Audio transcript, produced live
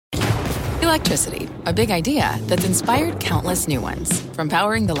Electricity, a big idea that's inspired countless new ones. From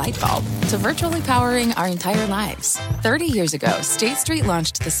powering the light bulb to virtually powering our entire lives. 30 years ago, State Street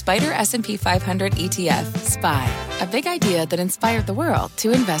launched the Spider S&P 500 ETF, SPY. A big idea that inspired the world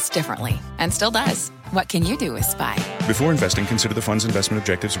to invest differently. And still does. What can you do with SPY? Before investing, consider the fund's investment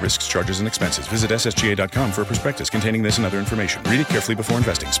objectives, risks, charges, and expenses. Visit ssga.com for a prospectus containing this and other information. Read it carefully before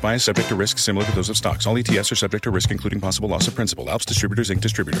investing. SPY is subject to risks similar to those of stocks. All ETFs are subject to risk, including possible loss of principal. Alps Distributors, Inc.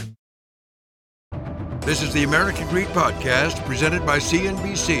 Distributor. This is the American Greed Podcast, presented by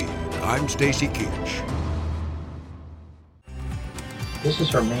CNBC. I'm Stacy Keach. This is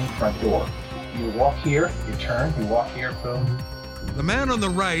her main front door. You walk here, you turn, you walk here, boom. The man on the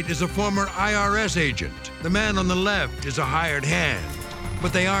right is a former IRS agent. The man on the left is a hired hand.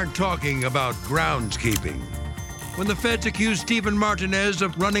 But they aren't talking about groundskeeping. When the feds accuse Stephen Martinez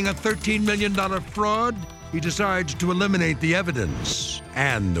of running a $13 million fraud, he decides to eliminate the evidence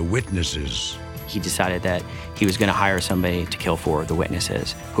and the witnesses. He decided that he was going to hire somebody to kill 4 of the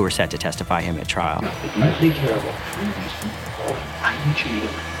witnesses who were set to testify him at trial. I take care of it. I need you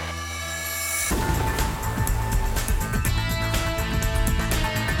to.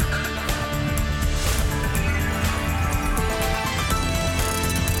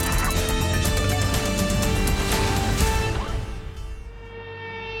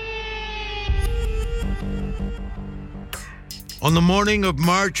 On the morning of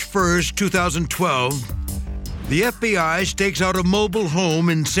March 1st, 2012, the FBI stakes out a mobile home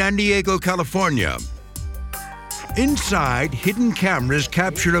in San Diego, California. Inside, hidden cameras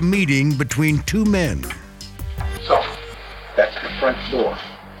capture a meeting between 2 men. So, that's the front door.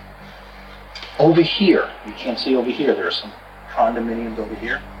 Over here, you can't see over here, there are some condominiums over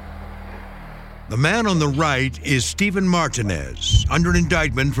here. The man on the right is Stephen Martinez, under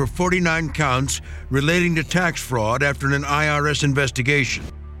indictment for 49 counts relating to tax fraud after an IRS investigation.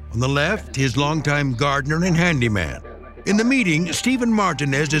 On the left, his longtime gardener and handyman. In the meeting, Stephen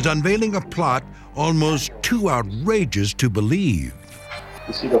Martinez is unveiling a plot almost too outrageous to believe.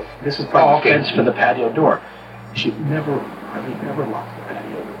 You see, this is the fence for the patio door. You should never lock the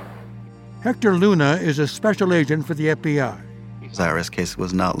patio door. Hector Luna is a special agent for the FBI. His IRS case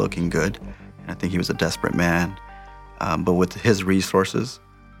was not looking good. I think he was a desperate man. But with his resources,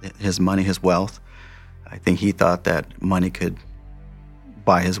 his money, his wealth, I think he thought that money could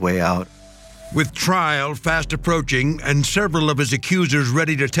buy his way out. With trial fast approaching and several of his accusers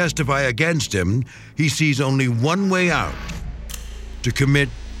ready to testify against him, he sees only one way out: to commit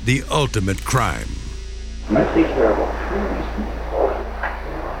the ultimate crime. I take care of all 3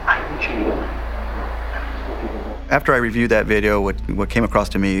 I need you to. After I reviewed that video, what came across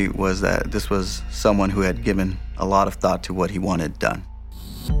to me was that this was someone who had given a lot of thought to what he wanted done.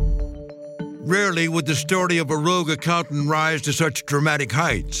 Rarely would the story of a rogue accountant rise to such dramatic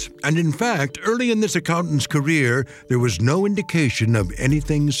heights. And in fact, early in this accountant's career, there was no indication of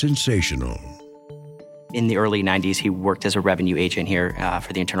anything sensational. In the early 90s, he worked as a revenue agent here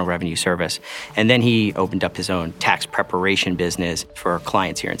for the Internal Revenue Service. And then he opened up his own tax preparation business for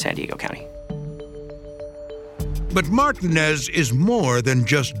clients here in San Diego County. But Martinez is more than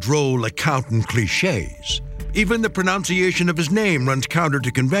just droll accountant cliches. Even the pronunciation of his name runs counter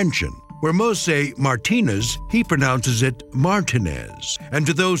to convention. Where most say Martinez, he pronounces it Martinez. And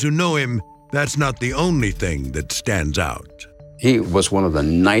to those who know him, that's not the only thing that stands out. He was one of the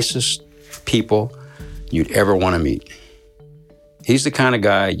nicest people you'd ever want to meet. He's the kind of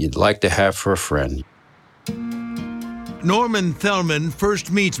guy you'd like to have for a friend. Norman Thelman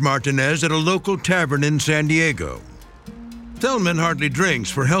first meets Martinez at a local tavern in San Diego. Thelman hardly drinks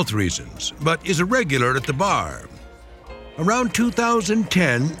for health reasons, but is a regular at the bar. Around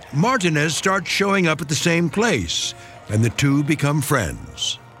 2010, Martinez starts showing up at the same place, and the two become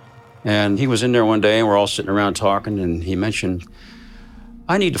friends. And he was in there one day, and we're all sitting around talking, and he mentioned,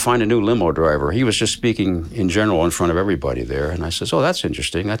 I need to find a new limo driver. He was just speaking in general in front of everybody there, and I says, oh, that's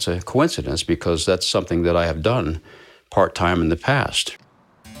interesting. That's a coincidence, because that's something that I have done part-time in the past.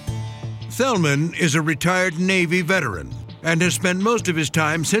 Thelman is a retired Navy veteran and has spent most of his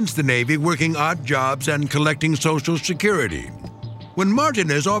time since the Navy working odd jobs and collecting Social Security. When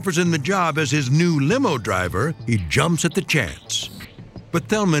Martinez offers him the job as his new limo driver, he jumps at the chance. But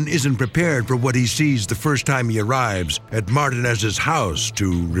Thelman isn't prepared for what he sees the first time he arrives at Martinez's house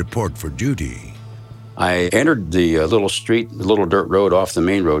to report for duty. I entered the little street, the little dirt road off the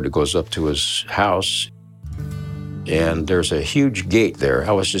main road that goes up to his house. And there's a huge gate there.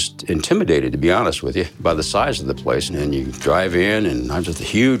 I was just intimidated, to be honest with you, by the size of the place. And then you drive in, and I'm just a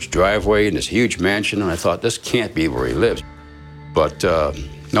huge driveway in this huge mansion, and I thought, this can't be where he lives. But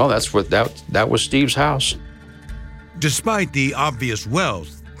no, that was Steve's house. Despite the obvious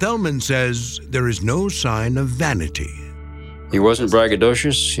wealth, Thelman says there is no sign of vanity. He wasn't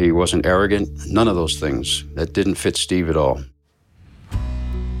braggadocious, he wasn't arrogant, none of those things. That didn't fit Steve at all.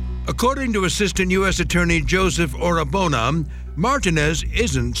 According to Assistant U.S. Attorney Joseph Orabona, Martinez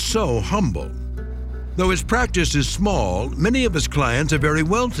isn't so humble. Though his practice is small, many of his clients are very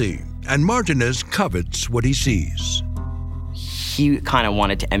wealthy, and Martinez covets what he sees. He kind of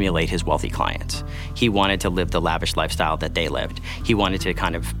wanted to emulate his wealthy clients. He wanted to live the lavish lifestyle that they lived. He wanted to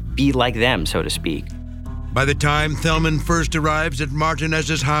kind of be like them, so to speak. By the time Thelman first arrives at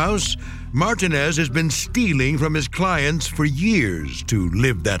Martinez's house, Martinez has been stealing from his clients for years to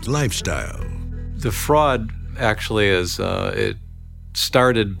live that lifestyle. The fraud actually it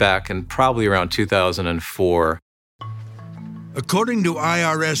started back in probably around 2004. According to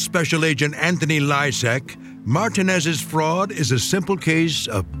IRS Special Agent Anthony Lysek, Martinez's fraud is a simple case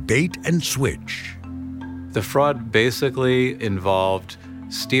of bait and switch. The fraud basically involved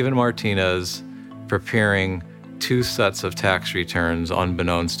Stephen Martinez preparing two sets of tax returns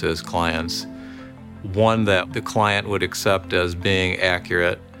unbeknownst to his clients. One that the client would accept as being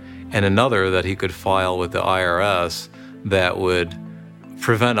accurate, and another that he could file with the IRS that would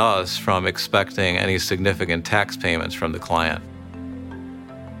prevent us from expecting any significant tax payments from the client.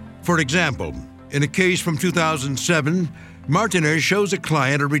 For example, in a case from 2007, Martinez shows a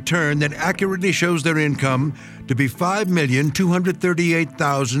client a return that accurately shows their income to be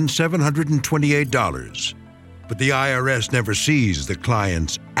 $5,238,728. But the IRS never sees the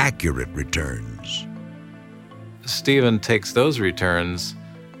client's accurate returns. Stephen takes those returns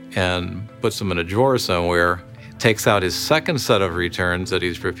and puts them in a drawer somewhere, takes out his second set of returns that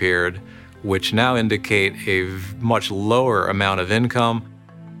he's prepared, which now indicate a much lower amount of income.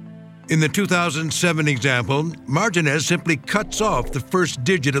 In the 2007 example, Martinez simply cuts off the first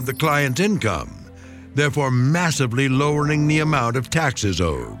digit of the client's income, therefore massively lowering the amount of taxes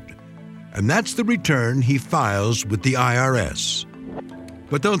owed. And that's the return he files with the IRS.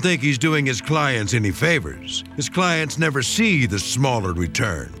 But don't think he's doing his clients any favors. His clients never see the smaller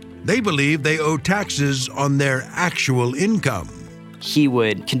return. They believe they owe taxes on their actual income. He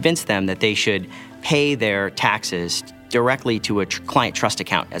would convince them that they should pay their taxes directly to a client trust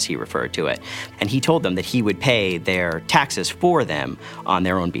account, as he referred to it. And he told them that he would pay their taxes for them on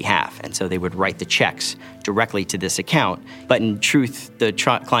their own behalf. And so they would write the checks directly to this account. But in truth, the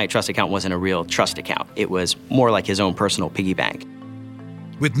client trust account wasn't a real trust account. It was more like his own personal piggy bank.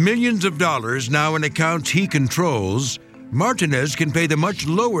 With millions of dollars now in accounts he controls, Martinez can pay the much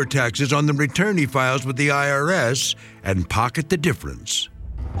lower taxes on the return he files with the IRS and pocket the difference.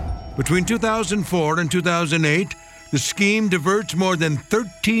 Between 2004 and 2008, the scheme diverts more than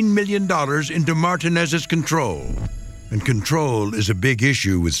 $13 million into Martinez's control. And control is a big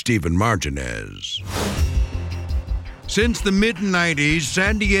issue with Stephen Martinez. Since the mid-90s,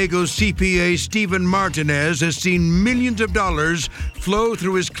 San Diego CPA Stephen Martinez has seen millions of dollars flow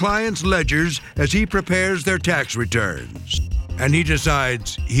through his clients' ledgers as he prepares their tax returns. And he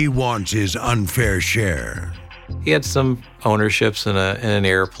decides he wants his unfair share. He had some ownerships in an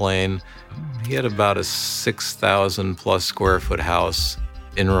airplane. He had about a 6,000 plus square foot house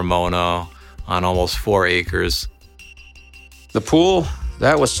in Ramona on almost 4 acres. The pool,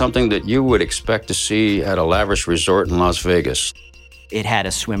 that was something that you would expect to see at a lavish resort in Las Vegas. It had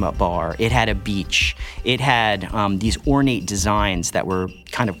a swim-up bar. It had a beach. It had these ornate designs that were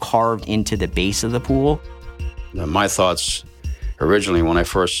kind of carved into the base of the pool. Now, my thoughts originally when I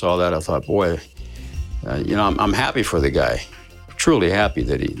first saw that, I thought, boy, I'm happy for the guy. Truly happy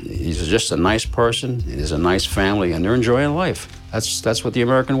that he's just a nice person, he's a nice family, and they're enjoying life. That's what the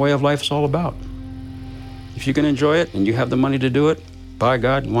American way of life is all about. If you can enjoy it and you have the money to do it, by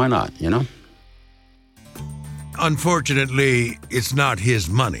God, why not, you know? Unfortunately, it's not his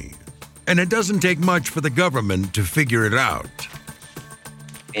money, and it doesn't take much for the government to figure it out.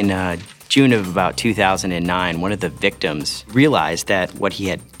 In June of about 2009, one of the victims realized that what he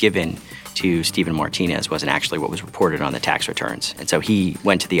had given to Stephen Martinez wasn't actually what was reported on the tax returns. And so he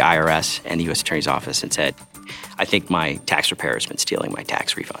went to the IRS and the U.S. Attorney's Office and said, I think my tax preparer has been stealing my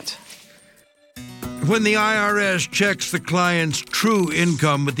tax refunds. When the IRS checks the client's true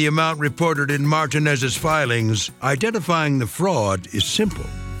income with the amount reported in Martinez's filings, identifying the fraud is simple.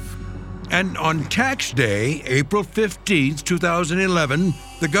 And on tax day, April 15th, 2011,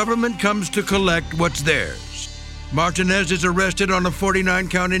 the government comes to collect what's theirs. Martinez is arrested on a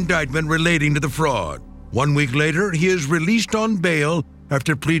 49-count indictment relating to the fraud. 1 week later, he is released on bail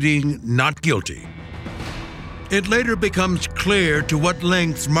after pleading not guilty. It later becomes clear to what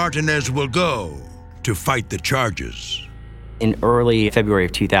lengths Martinez will go to fight the charges. In early February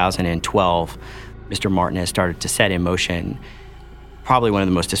of 2012, Mr. Martinez started to set in motion probably one of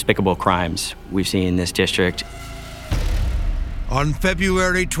the most despicable crimes we've seen in this district. On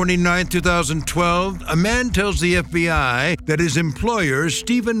February 29, 2012, a man tells the FBI that his employer,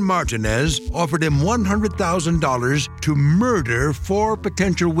 Stephen Martinez, offered him $100,000 to murder 4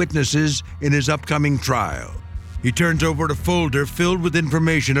 potential witnesses in his upcoming trial. He turns over a folder filled with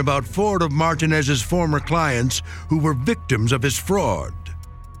information about 4 of Martinez's former clients who were victims of his fraud.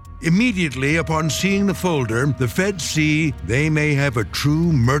 Immediately upon seeing the folder, the feds see they may have a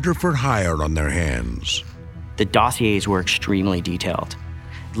true murder for hire on their hands. The dossiers were extremely detailed,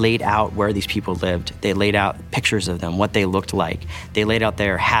 laid out where these people lived. They laid out pictures of them, what they looked like. They laid out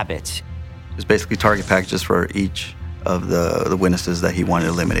their habits. It was basically target packages for each of the witnesses that he wanted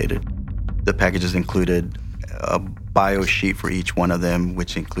eliminated. The packages included a bio sheet for each one of them,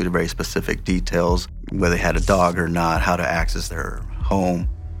 which included very specific details, whether they had a dog or not, how to access their home,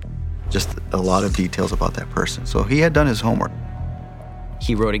 just a lot of details about that person. So he had done his homework.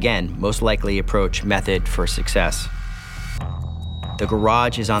 He wrote again, most likely approach method for success. The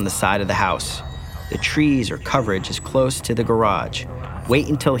garage is on the side of the house. The trees or coverage is close to the garage. Wait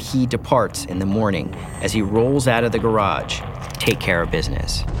until he departs in the morning. As he rolls out of the garage, take care of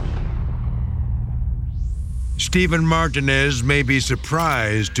business. Stephen Martinez may be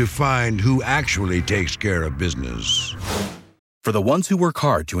surprised to find who actually takes care of business. For the ones who work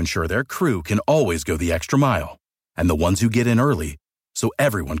hard to ensure their crew can always go the extra mile, and the ones who get in early so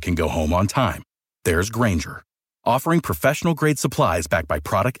everyone can go home on time, there's Grainger, offering professional-grade supplies backed by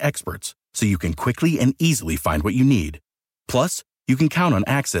product experts so you can quickly and easily find what you need. Plus, you can count on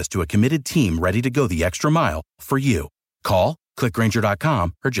access to a committed team ready to go the extra mile for you. Call, click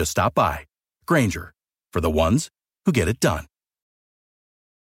Grainger.com, or just stop by. Grainger, for the ones who get it done.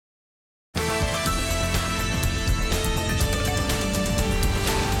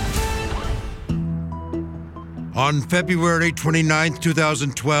 On February 29,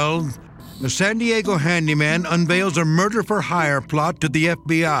 2012, a San Diego handyman unveils a murder-for-hire plot to the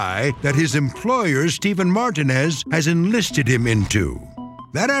FBI that his employer, Stephen Martinez, has enlisted him into.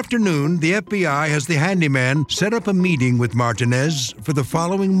 That afternoon, the FBI has the handyman set up a meeting with Martinez for the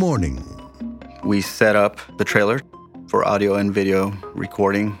following morning. We set up the trailer for audio and video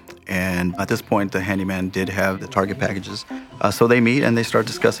recording, and at this point, the handyman did have the target packages. So they meet and they start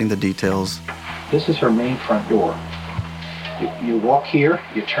discussing the details. This is her main front door. You walk here,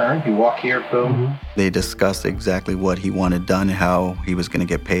 you turn, you walk here, boom. Mm-hmm. They discussed exactly what he wanted done, how he was going to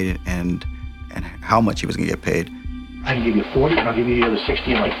get paid, and how much he was going to get paid. I can give you 40, and I'll give you the other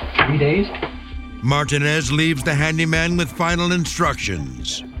 60 in like 3 days. Martinez leaves the handyman with final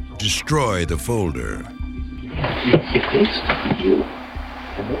instructions. Destroy the folder. If they stop you,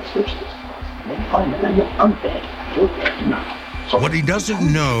 and they'll search this, and they find that I'm dead, you're dead. No. So what he doesn't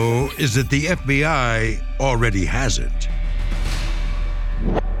know is that the FBI already has it.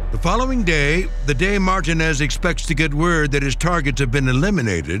 The following day, the day Martinez expects to get word that his targets have been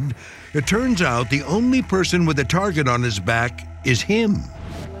eliminated, it turns out the only person with a target on his back is him.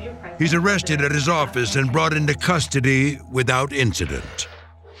 He's arrested at his office and brought into custody without incident.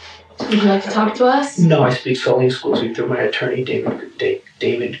 Would you like to talk to us? No, I speak solely exclusively through my attorney,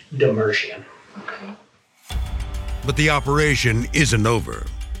 David Demerjian. Okay. But the operation isn't over.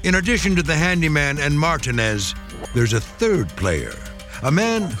 In addition to the handyman and Martinez, there's a third player, a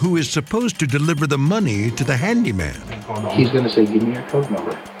man who is supposed to deliver the money to the handyman. He's going to say, give me your code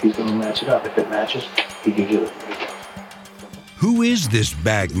number. He's going to match it up. If it matches, he gives you it. Who is this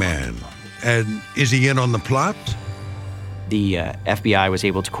bag man? And is he in on the plot? The FBI was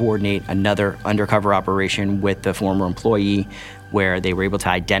able to coordinate another undercover operation with the former employee where they were able to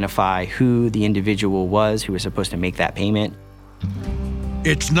identify who the individual was who was supposed to make that payment.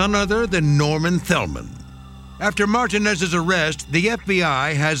 It's none other than Norman Thellman. After Martinez's arrest, the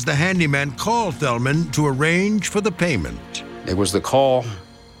FBI has the handyman call Thellman to arrange for the payment. It was the call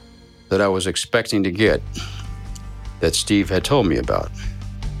that I was expecting to get that Steve had told me about.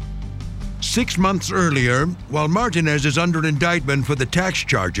 6 months earlier, while Martinez is under indictment for the tax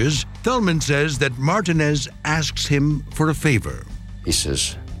charges, Thellman says that Martinez asks him for a favor. He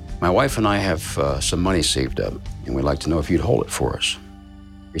says, my wife and I have some money saved up, and we'd like to know if you'd hold it for us.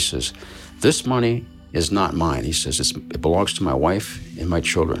 He says, this money is not mine. He says, it belongs to my wife and my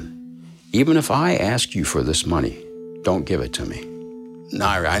children. Even if I ask you for this money, don't give it to me. Now,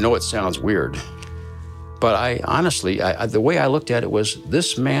 I know it sounds weird, but I honestly, the way I looked at it was,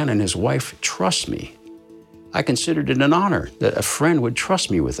 this man and his wife trust me. I considered it an honor that a friend would trust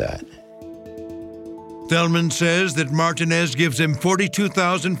me with that. Thellman says that Martinez gives him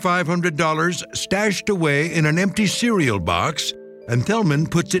 $42,500 stashed away in an empty cereal box, and Thellman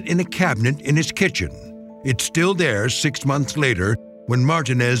puts it in a cabinet in his kitchen. It's still there 6 months later, when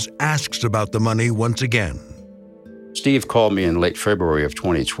Martinez asks about the money once again. Steve called me in late February of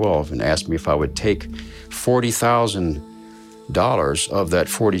 2012 and asked me if I would take $40,000 of that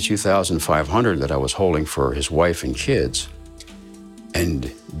 $42,500 that I was holding for his wife and kids and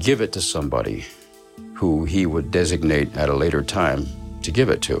give it to somebody who he would designate at a later time to give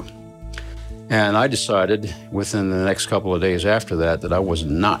it to. And I decided within the next couple of days after that I was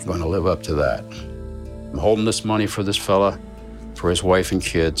not going to live up to that. I'm holding this money for this fella, for his wife and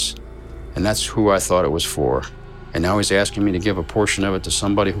kids, and that's who I thought it was for. And now he's asking me to give a portion of it to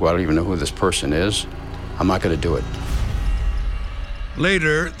somebody who I don't even know who this person is. I'm not going to do it.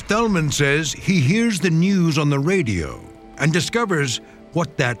 Later, Thelman says he hears the news on the radio and discovers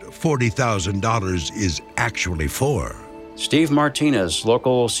what that $40,000 is actually for. Steve Martinez,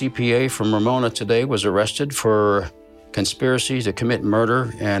 local CPA from Ramona today, was arrested for conspiracy to commit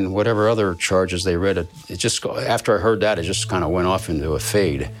murder and whatever other charges they read. It just, after I heard that, it just kind of went off into a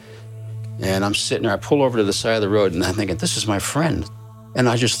fade. And I'm sitting there, I pull over to the side of the road and I'm thinking, this is my friend. And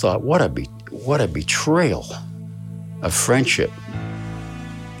I just thought, what a betrayal of friendship.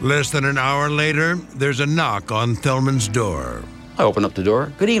 Less than an hour later, there's a knock on Thelman's door. I open up the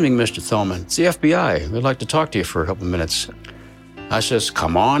door. Good evening, Mr. Thelman. It's the FBI. We'd like to talk to you for a couple of minutes. I says,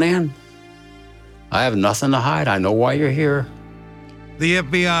 come on in. I have nothing to hide. I know why you're here. The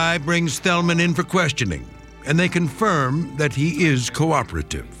FBI brings Thelman in for questioning, and they confirm that he is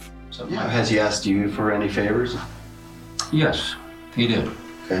cooperative. Yeah. Has he asked you for any favors? Yes, he did.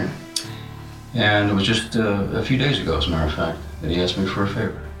 Okay. And it was just a few days ago, as a matter of fact, that he asked me for a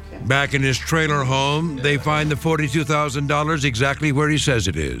favor. Back in his trailer home, they find the $42,000 exactly where he says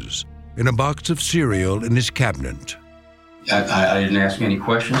it is, in a box of cereal in his cabinet. I didn't ask any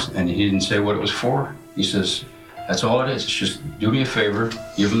questions, and he didn't say what it was for. He says, that's all it is. It's just do me a favor,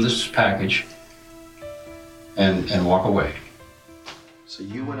 give him this package, and walk away. So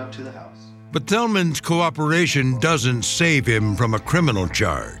you went up to the house. But Thelman's cooperation doesn't save him from a criminal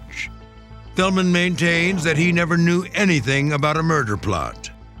charge. Thelman maintains that he never knew anything about a murder plot,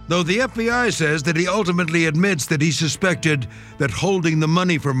 though the FBI says that he ultimately admits that he suspected that holding the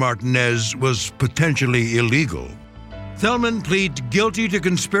money for Martinez was potentially illegal. Thelman pleads guilty to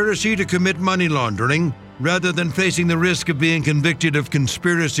conspiracy to commit money laundering rather than facing the risk of being convicted of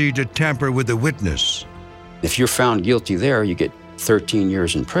conspiracy to tamper with a witness. If you're found guilty there, you get 13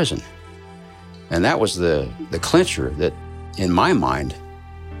 years in prison. And that was the clincher that, in my mind,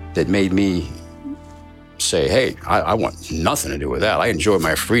 that made me say, hey, I want nothing to do with that. I enjoy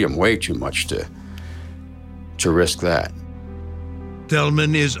my freedom way too much to risk that.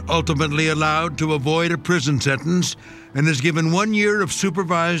 Thelman is ultimately allowed to avoid a prison sentence and is given 1 year of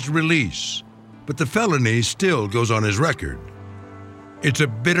supervised release, but the felony still goes on his record. It's a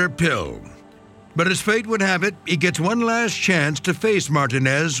bitter pill, but as fate would have it, he gets one last chance to face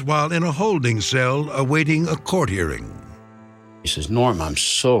Martinez while in a holding cell awaiting a court hearing. He says, Norm, I'm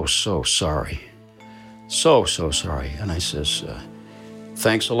so sorry. So sorry. And I says,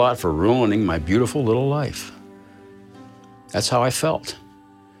 thanks a lot for ruining my beautiful little life. That's how I felt.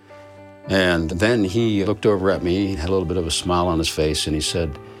 And then he looked over at me, had a little bit of a smile on his face, and he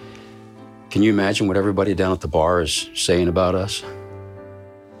said, can you imagine what everybody down at the bar is saying about us?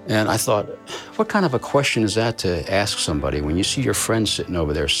 And I thought, what kind of a question is that to ask somebody when you see your friend sitting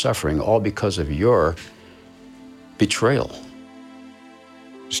over there suffering all because of your betrayal?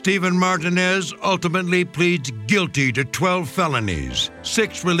 Stephen Martinez ultimately pleads guilty to 12 felonies,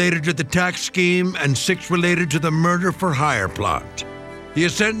 6 related to the tax scheme and 6 related to the murder for hire plot. He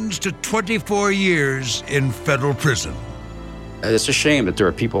is sentenced to 24 years in federal prison. It's a shame that there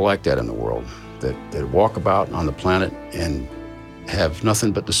are people like that in the world, that walk about on the planet and have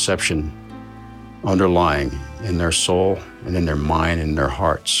nothing but deception underlying in their soul and in their mind and in their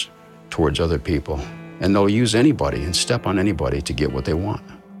hearts towards other people. And they'll use anybody and step on anybody to get what they want,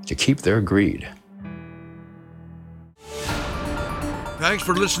 to keep their greed. Thanks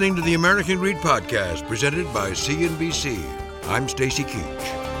for listening to the American Greed Podcast, presented by CNBC. I'm Stacy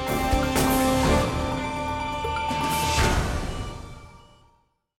Keach.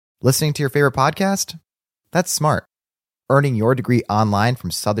 Listening to your favorite podcast? That's smart. Earning your degree online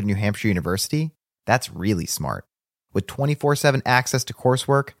from Southern New Hampshire University? That's really smart. With 24/7 access to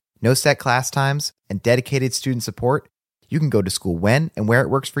coursework, no set class times, and dedicated student support, you can go to school when and where it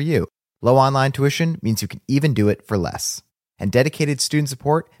works for you. Low online tuition means you can even do it for less. And dedicated student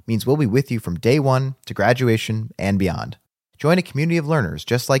support means we'll be with you from day one to graduation and beyond. Join a community of learners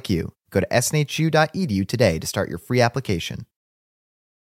just like you. Go to snhu.edu today to start your free application.